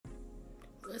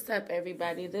up,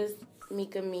 everybody? This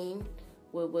Mika Mean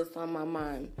with what's on my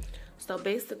mind. So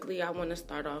basically, I want to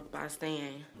start off by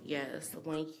saying, yes,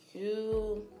 when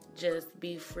you just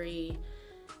be free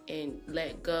and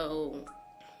let go,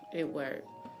 it works.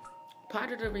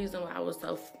 Part of the reason why it was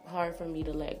so hard for me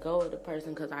to let go of the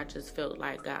person, because I just felt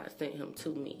like God sent him to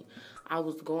me. I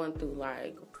was going through,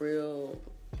 like, real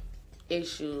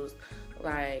issues.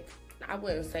 Like, I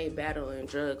wouldn't say battling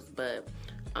drugs, but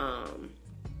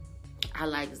I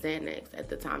liked Xanax at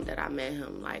the time that I met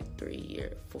him, like 3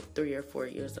 or 4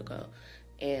 years ago.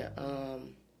 And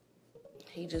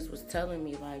he just was telling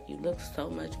me, like, you look so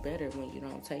much better when you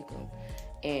don't take them.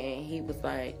 And he was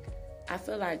like, I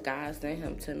feel like God sent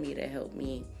him to me to help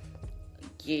me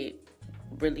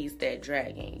release that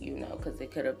dragon, you know, because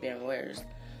it could have been worse.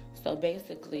 So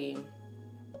basically,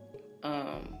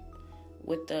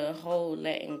 with the whole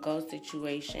letting go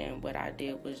situation, what I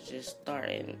did was just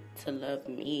starting to love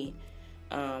me.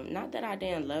 Not that I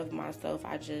didn't love myself,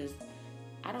 I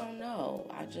don't know.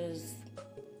 I just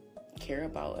care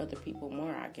about other people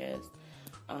more, I guess.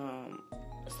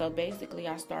 So basically,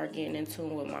 I started getting in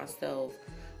tune with myself.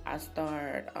 I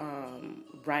started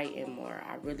writing more.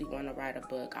 I really want to write a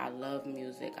book. I love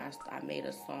music. I made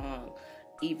a song.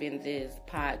 Even this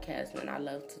podcast, and I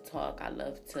love to talk. I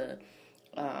love to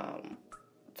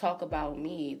talk about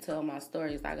me, tell my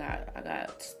stories. I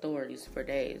got stories for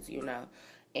days, you know,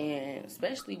 and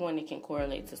especially when it can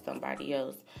correlate to somebody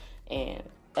else and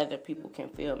other people can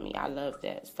feel me. I love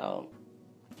that. So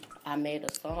I made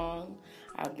a song.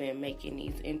 I've been making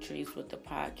these entries with the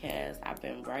podcast. I've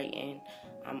been writing.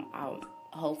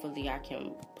 Hopefully I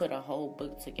can put a whole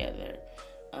book together.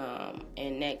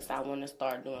 And next I want to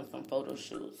start doing some photo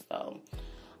shoots. So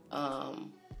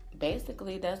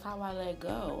basically that's how I let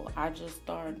go. I just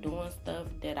started doing stuff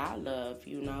that I love,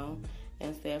 you know,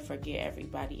 and said forget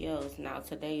everybody else. Now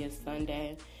today is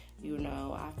Sunday, you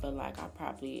know. I feel like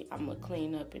I'm gonna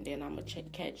clean up and then I'm gonna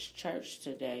catch church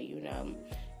today, you know,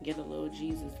 get a little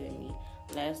Jesus in me.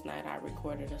 Last night I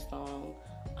recorded a song.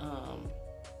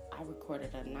 I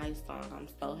recorded a nice song.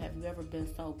 Have you ever been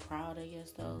so proud of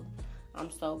yourself? I'm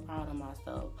so proud of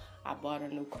myself. I bought a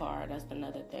new car. That's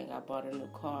another thing. I bought a new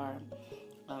car.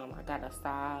 I got a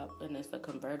Saab, and it's a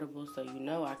convertible, so you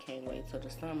know I can't wait till the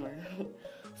summer.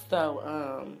 So,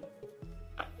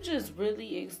 I'm just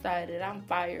really excited. I'm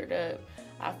fired up.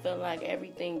 I feel like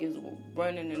everything is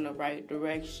running in the right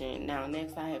direction. Now,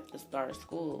 next I have to start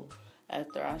school.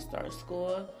 After I start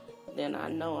school, then I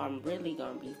know I'm really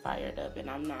going to be fired up, and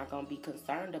I'm not going to be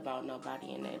concerned about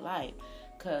nobody in their life.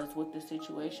 Because what the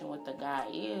situation with the guy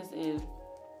is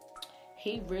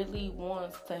he really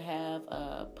wants to have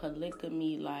a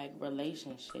polygamy-like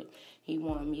relationship. He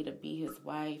wanted me to be his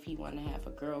wife. He wanted to have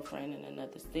a girlfriend in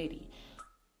another city.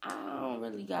 I don't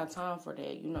really got time for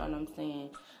that, you know what I'm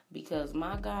saying? Because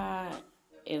my God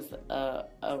is a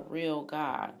real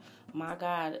God. My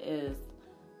God is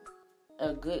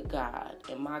a good God.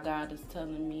 And my God is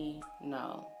telling me,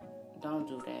 no, don't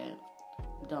do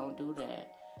that. Don't do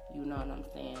that. You know what I'm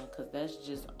saying? Because that's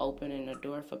just opening the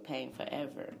door for pain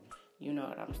forever. You know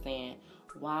what I'm saying?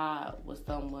 Why would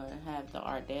someone have the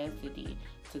audacity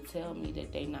to tell me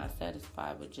that they're not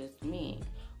satisfied with just me?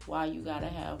 Why you gotta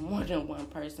have more than one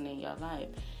person in your life?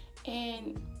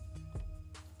 And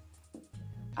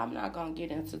I'm not gonna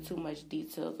get into too much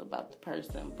details about the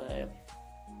person, but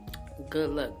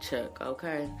good luck, Chuck,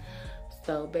 okay?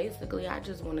 So basically, I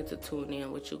just wanted to tune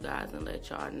in with you guys and let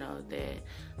y'all know that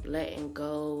letting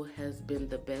go has been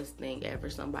the best thing ever.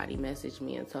 Somebody messaged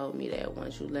me and told me that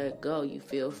once you let go, you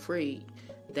feel free.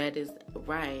 That is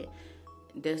right.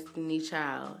 Destiny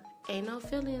Child. Ain't no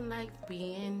feeling like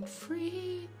being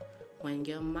free when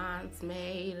your mind's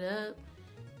made up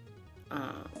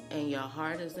and your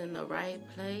heart is in the right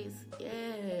place.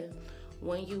 Yeah.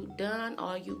 When you done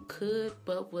all you could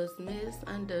but was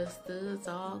misunderstood, it's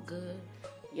all good.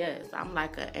 Yes, I'm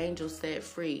like an angel set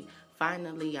free.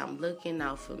 Finally, I'm looking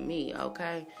out for me,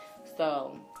 okay?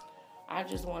 So, I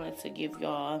just wanted to give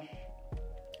y'all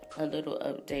a little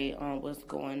update on what's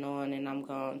going on, and I'm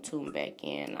going to tune back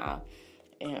in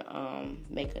and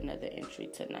make another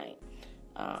entry tonight.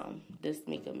 This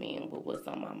Mika Mean with what's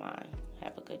on my mind.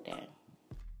 Have a good day.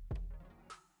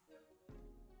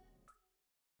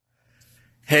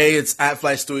 Hey, it's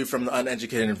 @Flash Stewie from The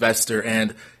Uneducated Investor,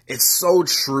 and it's so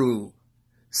true.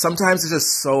 Sometimes it's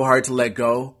just so hard to let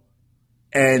go,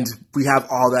 and we have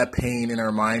all that pain in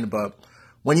our mind, but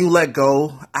when you let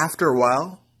go, after a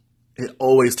while, it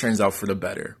always turns out for the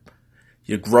better.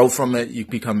 You grow from it, you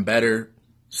become better,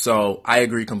 so I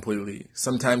agree completely.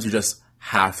 Sometimes you just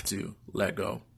have to let go.